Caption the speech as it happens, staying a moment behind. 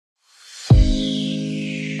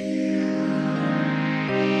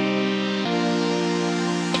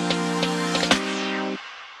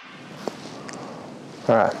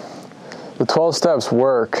All right. The 12 steps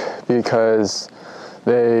work because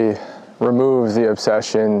they remove the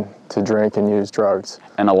obsession to drink and use drugs.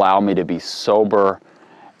 And allow me to be sober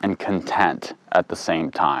and content at the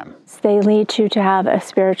same time. They lead you to have a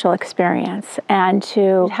spiritual experience and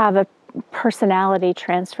to have a personality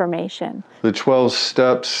transformation. The 12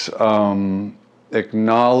 steps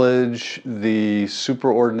acknowledge the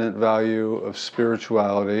superordinate value of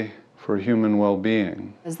spirituality for human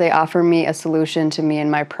well-being. As they offer me a solution to me and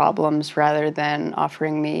my problems rather than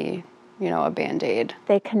offering me, a Band-Aid.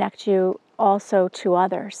 They connect you also to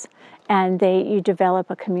others, and you develop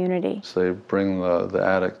a community. So they bring the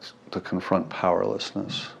addict to confront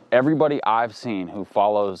powerlessness. Everybody I've seen who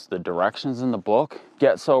follows the directions in the book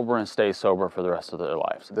get sober and stay sober for the rest of their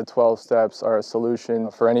lives. The 12 steps are a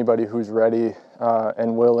solution for anybody who's ready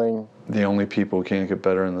and willing. The only people who can't get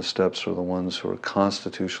better in the steps are the ones who are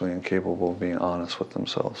constitutionally incapable of being honest with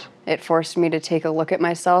themselves. It forced me to take a look at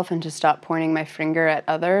myself and to stop pointing my finger at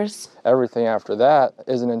others. Everything after that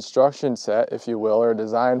is an instruction set, if you will, or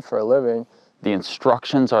designed for a living. The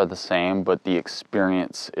instructions are the same, but the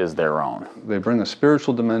experience is their own. They bring a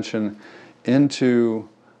spiritual dimension into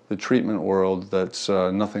the treatment world that's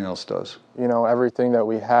nothing else does. Everything that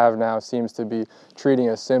we have now seems to be treating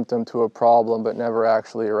a symptom to a problem, but never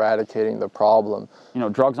actually eradicating the problem.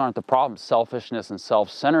 Drugs aren't the problem. Selfishness and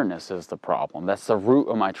self-centeredness is the problem. That's the root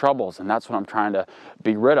of my troubles, and that's what I'm trying to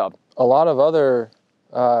be rid of. A lot of other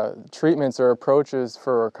treatments or approaches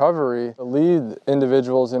for recovery lead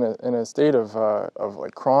individuals in a state of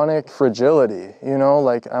like chronic fragility.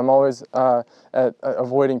 Like I'm always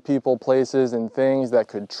avoiding people, places, and things that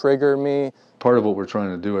could trigger me. Part of what we're trying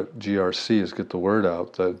to do at GRC is get the word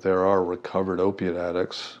out that there are recovered opiate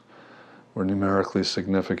addicts. We're numerically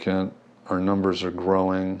significant, our numbers are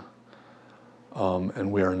growing,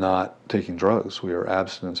 and we are not taking drugs, we are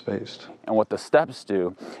abstinence-based. And what the steps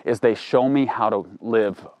do is they show me how to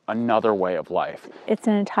live another way of life. It's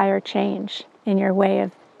an entire change in your way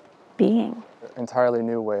of being. Entirely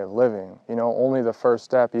new way of living. Only the first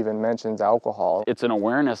step even mentions alcohol. It's an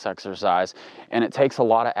awareness exercise, and it takes a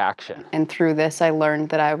lot of action. And through this, I learned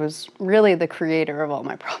that I was really the creator of all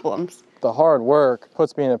my problems. The hard work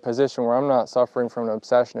puts me in a position where I'm not suffering from an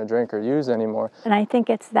obsession to drink or use anymore. And I think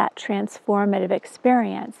it's that transformative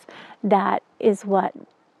experience that is what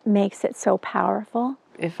makes it so powerful.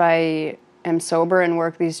 If I am sober and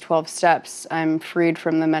work these 12 steps, I'm freed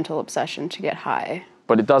from the mental obsession to get high.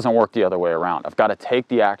 But it doesn't work the other way around. I've got to take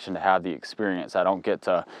the action to have the experience. I don't get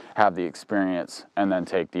to have the experience and then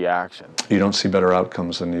take the action. You don't see better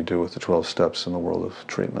outcomes than you do with the 12 steps in the world of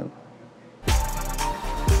treatment.